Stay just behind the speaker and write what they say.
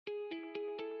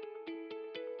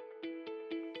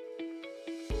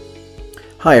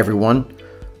Hi, everyone.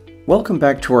 Welcome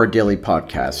back to our daily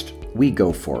podcast, We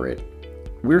Go For It.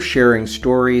 We're sharing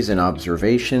stories and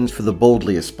observations for the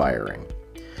boldly aspiring.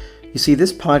 You see,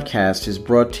 this podcast is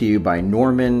brought to you by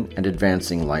Norman and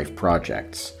Advancing Life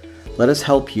Projects. Let us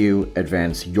help you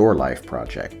advance your life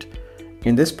project.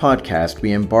 In this podcast,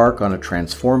 we embark on a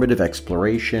transformative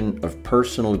exploration of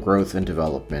personal growth and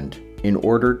development in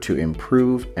order to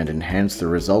improve and enhance the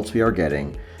results we are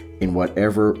getting in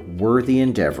whatever worthy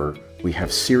endeavor we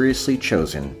have seriously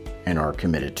chosen and are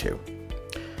committed to.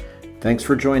 Thanks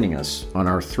for joining us on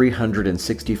our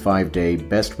 365-day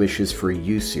Best Wishes for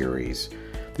You series.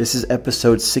 This is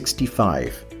episode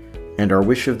 65, and our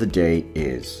wish of the day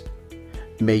is,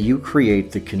 may you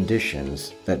create the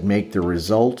conditions that make the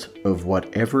result of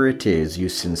whatever it is you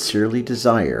sincerely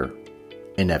desire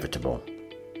inevitable.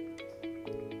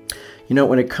 You know,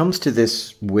 when it comes to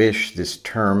this wish, this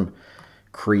term,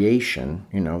 creation,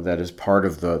 that is part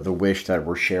of the wish that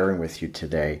we're sharing with you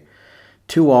today.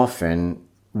 Too often,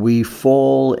 we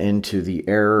fall into the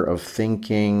error of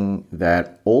thinking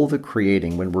that all the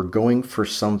creating, when we're going for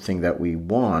something that we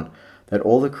want, that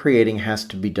all the creating has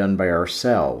to be done by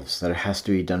ourselves, that it has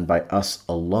to be done by us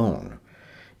alone.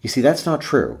 You see, that's not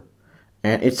true.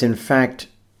 And it's in fact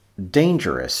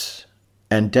dangerous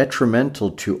and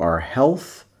detrimental to our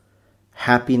health,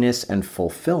 happiness, and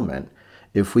fulfillment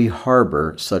if we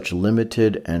harbor such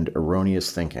limited and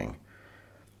erroneous thinking.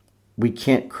 We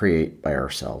can't create by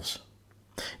ourselves.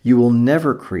 You will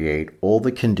never create all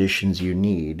the conditions you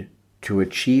need to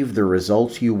achieve the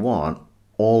results you want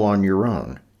all on your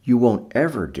own. You won't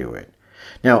ever do it.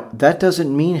 Now, that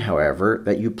doesn't mean, however,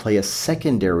 that you play a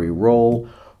secondary role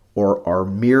or are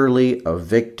merely a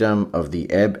victim of the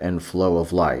ebb and flow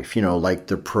of life, like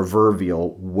the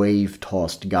proverbial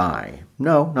wave-tossed guy.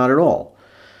 No, not at all.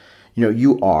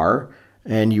 You are,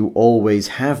 and you always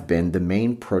have been, the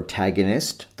main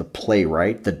protagonist, the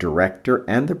playwright, the director,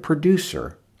 and the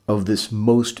producer of this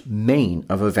most main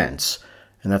of events,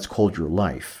 and that's called your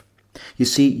life. You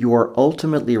see, you are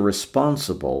ultimately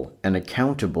responsible and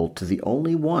accountable to the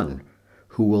only one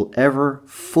who will ever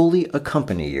fully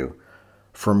accompany you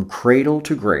from cradle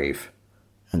to grave,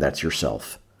 and that's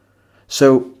yourself.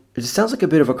 So it sounds like a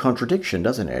bit of a contradiction,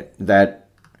 doesn't it? That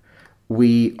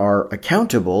we are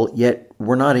accountable, yet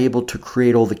we're not able to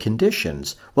create all the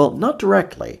conditions. Well, not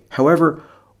directly. However,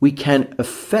 we can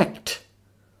affect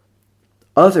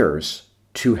others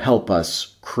to help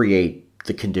us create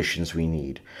the conditions we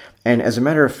need. And as a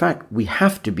matter of fact, we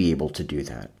have to be able to do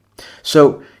that.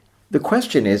 So the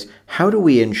question is, how do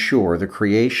we ensure the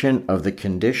creation of the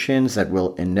conditions that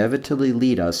will inevitably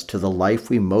lead us to the life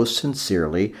we most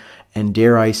sincerely and,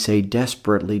 dare I say,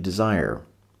 desperately desire?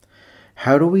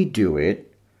 How do we do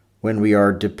it when we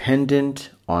are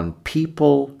dependent on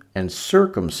people and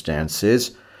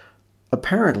circumstances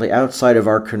apparently outside of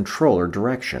our control or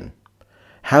direction?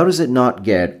 How does it not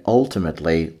get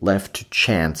ultimately left to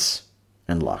chance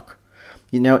and luck?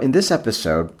 In this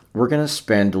episode, we're going to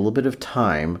spend a little bit of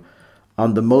time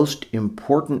on the most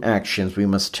important actions we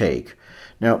must take.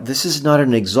 Now, this is not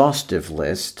an exhaustive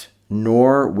list,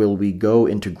 nor will we go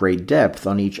into great depth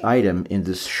on each item in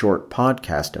this short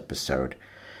podcast episode.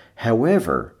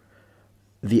 However,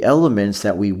 the elements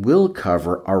that we will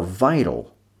cover are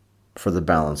vital for the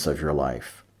balance of your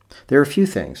life. There are a few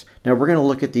things. Now, we're going to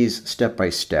look at these step by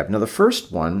step. Now, the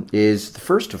first one is,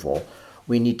 first of all,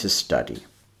 we need to study.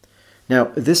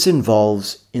 Now, this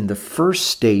involves, in the first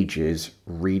stages,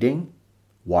 reading,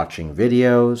 watching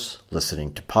videos,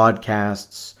 listening to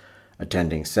podcasts,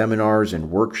 attending seminars and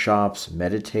workshops,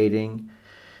 meditating.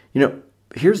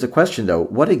 Here's the question, though.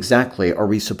 What exactly are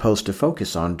we supposed to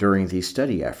focus on during these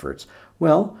study efforts?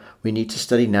 Well, we need to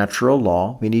study natural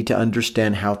law. We need to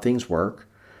understand how things work.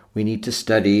 We need to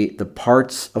study the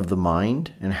parts of the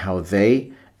mind and how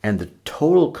they and the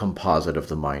total composite of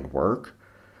the mind work.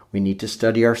 We need to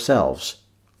study ourselves,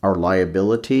 our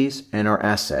liabilities and our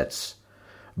assets,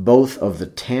 both of the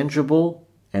tangible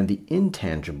and the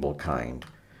intangible kind.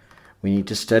 We need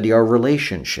to study our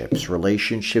relationships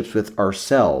with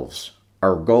ourselves,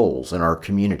 our goals, and our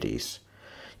communities.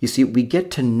 You see, we get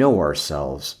to know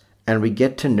ourselves and we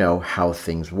get to know how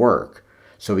things work.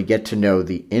 So we get to know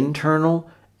the internal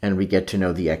and we get to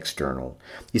know the external.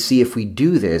 You see, if we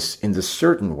do this in the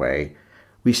certain way,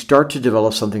 we start to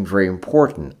develop something very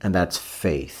important, and that's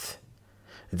faith.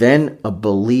 Then a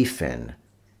belief in,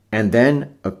 and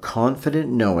then a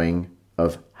confident knowing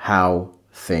of how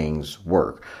things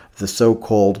work, the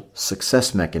so-called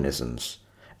success mechanisms,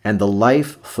 and the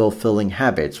life-fulfilling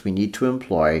habits we need to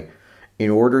employ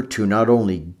in order to not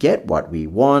only get what we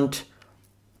want,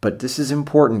 but this is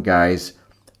important, guys,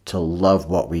 to love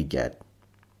what we get.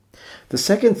 The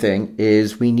second thing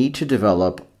is we need to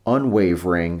develop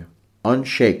unwavering,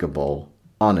 unshakable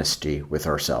honesty with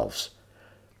ourselves.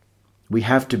 We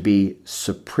have to be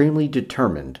supremely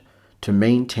determined to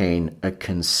maintain a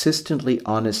consistently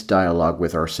honest dialogue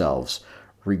with ourselves,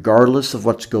 regardless of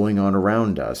what's going on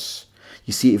around us.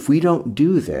 You see, if we don't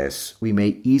do this, we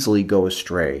may easily go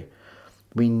astray.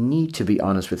 We need to be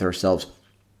honest with ourselves.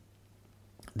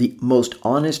 The most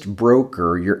honest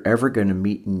broker you're ever going to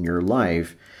meet in your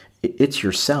life, it's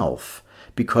yourself.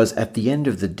 Because at the end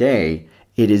of the day,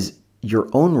 it is your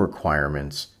own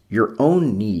requirements, your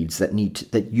own needs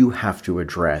that you have to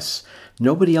address.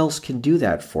 Nobody else can do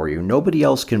that for you. Nobody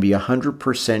else can be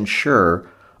 100% sure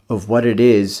of what it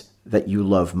is that you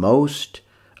love most,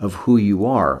 of who you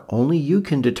are. Only you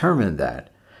can determine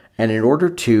that. And in order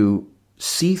to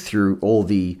see through all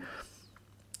the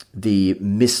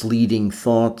misleading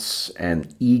thoughts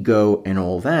and ego and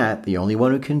all that, the only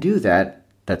one who can do that,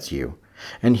 that's you.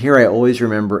 And here I always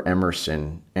remember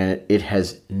Emerson, and it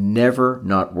has never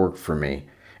not worked for me.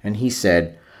 And he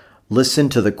said, listen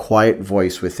to the quiet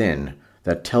voice within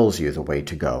that tells you the way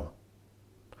to go.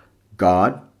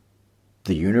 God,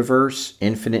 the universe,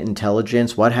 infinite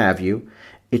intelligence, what have you,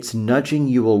 it's nudging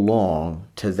you along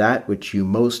to that which you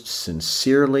most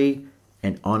sincerely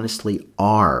and honestly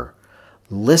are.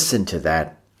 Listen to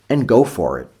that and go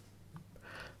for it.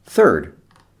 Third,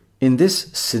 in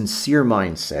this sincere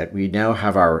mindset, we now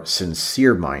have our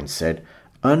sincere mindset,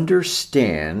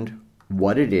 understand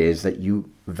what it is that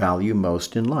you value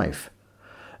most in life.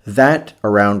 That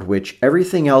around which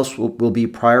everything else will be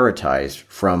prioritized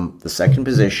from the second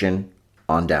position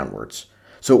on downwards.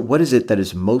 So what is it that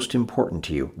is most important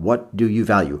to you? What do you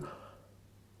value?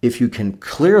 If you can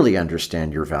clearly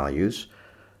understand your values,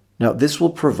 now this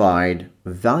will provide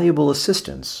valuable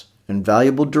assistance and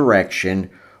valuable direction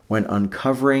when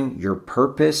uncovering your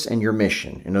purpose and your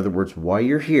mission. In other words, why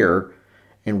you're here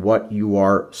and what you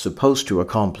are supposed to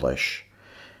accomplish.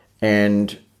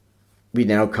 And we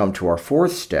now come to our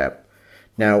fourth step.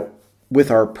 Now, with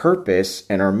our purpose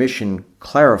and our mission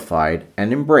clarified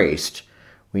and embraced,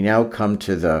 we now come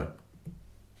to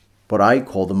what I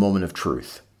call the moment of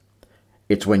truth.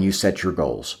 It's when you set your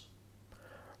goals.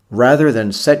 Rather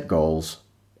than set goals,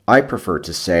 I prefer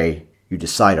to say you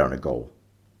decide on a goal.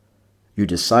 You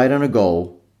decide on a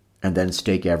goal and then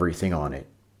stake everything on it.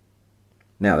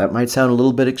 Now, that might sound a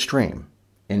little bit extreme,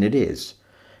 and it is.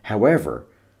 However,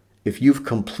 if you've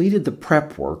completed the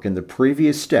prep work in the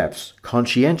previous steps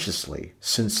conscientiously,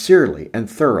 sincerely, and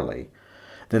thoroughly,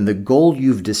 then the goal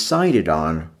you've decided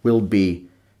on will be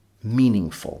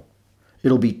meaningful.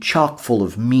 It'll be chock full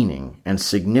of meaning and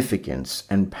significance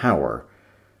and power.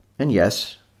 And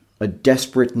yes, a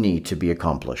desperate need to be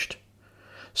accomplished.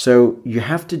 So you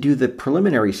have to do the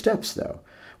preliminary steps, though.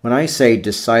 When I say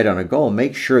decide on a goal,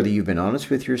 make sure that you've been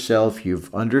honest with yourself,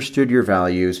 you've understood your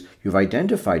values, you've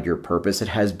identified your purpose, it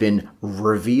has been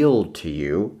revealed to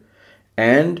you,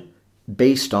 and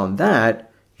based on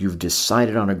that, you've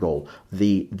decided on a goal,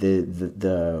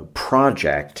 the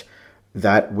project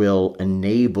that will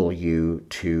enable you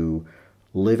to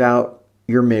live out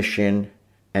your mission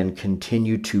and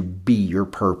continue to be your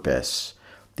purpose.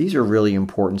 These are really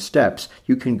important steps.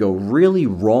 You can go really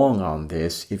wrong on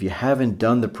this if you haven't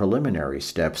done the preliminary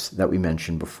steps that we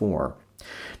mentioned before.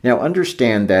 Now,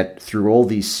 understand that through all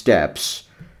these steps,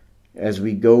 as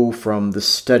we go from the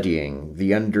studying,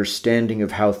 the understanding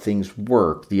of how things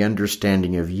work, the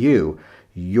understanding of you,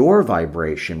 your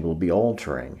vibration will be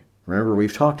altering. Remember,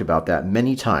 we've talked about that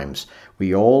many times.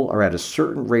 We all are at a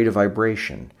certain rate of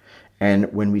vibration.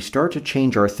 And when we start to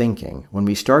change our thinking, when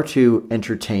we start to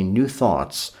entertain new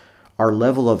thoughts, our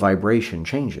level of vibration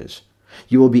changes.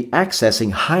 You will be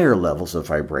accessing higher levels of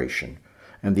vibration,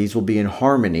 and these will be in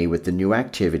harmony with the new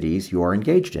activities you are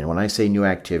engaged in. When I say new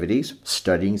activities,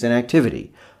 studying is an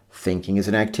activity. Thinking is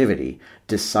an activity.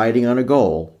 Deciding on a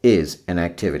goal is an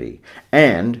activity.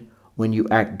 And when you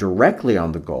act directly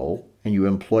on the goal and you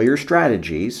employ your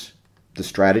strategies,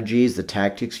 the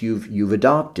tactics you've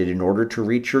adopted in order to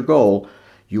reach your goal,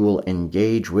 you will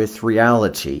engage with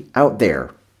reality out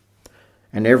there.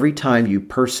 And every time you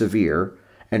persevere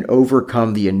and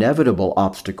overcome the inevitable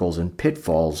obstacles and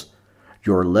pitfalls,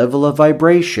 your level of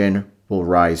vibration will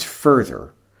rise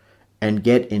further and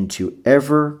get into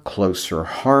ever closer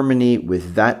harmony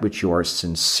with that which you are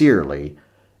sincerely,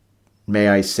 may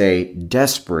I say,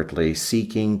 desperately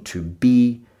seeking to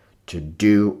be, to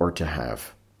do, or to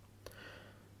have.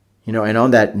 And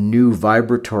on that new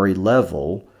vibratory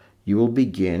level, you will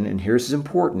begin, and here's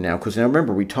important now, because now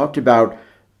remember, we talked about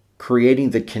creating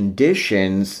the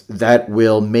conditions that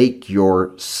will make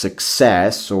your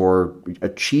success or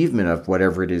achievement of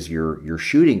whatever it is you're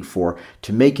shooting for,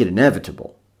 to make it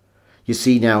inevitable. You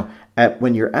see, now,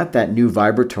 when you're at that new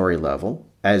vibratory level,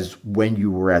 as when you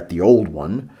were at the old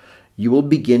one, you will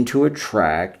begin to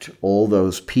attract all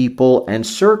those people and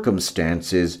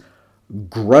circumstances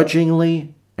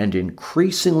grudgingly and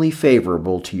increasingly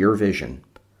favorable to your vision.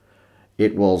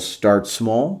 It will start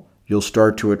small. You'll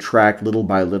start to attract little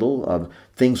by little.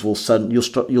 Things will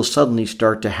you'll suddenly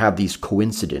start to have these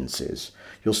coincidences.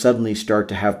 You'll suddenly start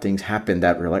to have things happen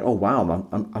that are like, oh wow,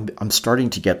 I'm starting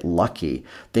to get lucky.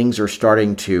 Things are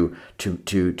starting to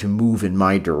move in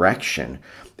my direction,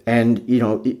 and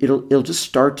it'll just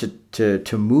start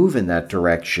to move in that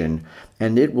direction,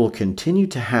 and it will continue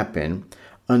to happen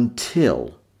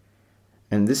until,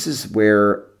 and this is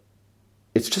where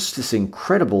it's just this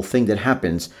incredible thing that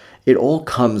happens. It all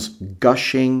comes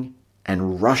gushing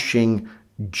and rushing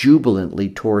jubilantly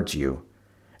towards you,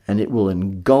 and it will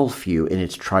engulf you in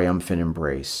its triumphant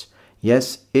embrace.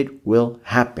 Yes, it will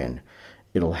happen.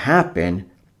 It'll happen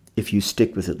if you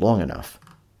stick with it long enough.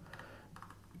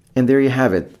 And there you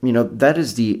have it. That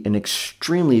is an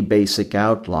extremely basic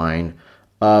outline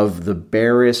of the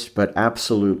barest but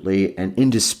absolutely and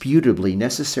indisputably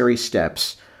necessary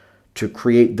steps to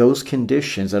create those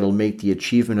conditions that'll make the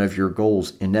achievement of your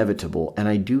goals inevitable. And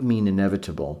I do mean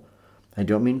inevitable. I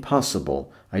don't mean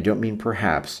possible. I don't mean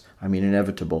perhaps. I mean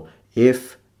inevitable.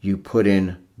 If you put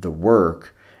in the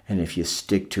work and if you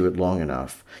stick to it long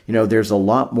enough. There's a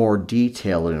lot more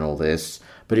detail in all this,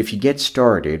 but if you get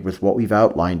started with what we've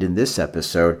outlined in this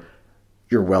episode,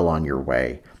 you're well on your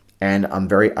way. And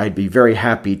I'd be very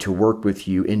happy to work with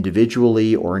you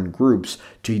individually or in groups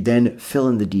to then fill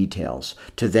in the details,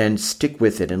 to then stick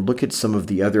with it and look at some of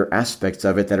the other aspects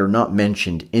of it that are not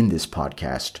mentioned in this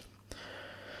podcast.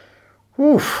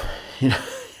 Oof.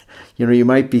 You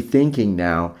might be thinking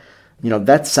now,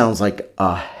 that sounds like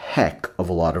a heck of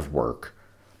a lot of work.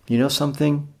 You know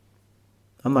something?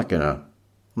 I'm not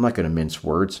gonna mince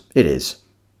words. It is.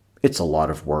 It's a lot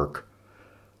of work.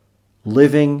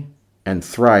 Living and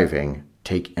thriving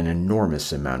take an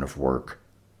enormous amount of work.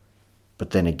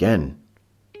 But then again,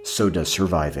 so does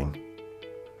surviving.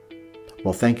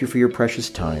 Well, thank you for your precious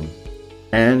time.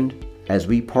 And as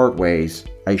we part ways,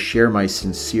 I share my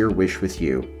sincere wish with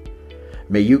you.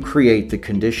 May you create the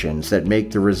conditions that make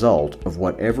the result of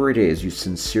whatever it is you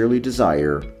sincerely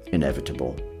desire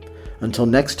inevitable. Until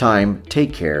next time,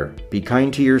 take care, be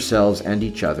kind to yourselves and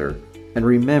each other, and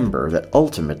remember that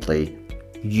ultimately,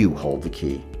 you hold the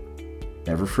key.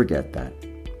 Never forget that.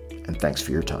 And thanks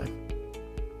for your time.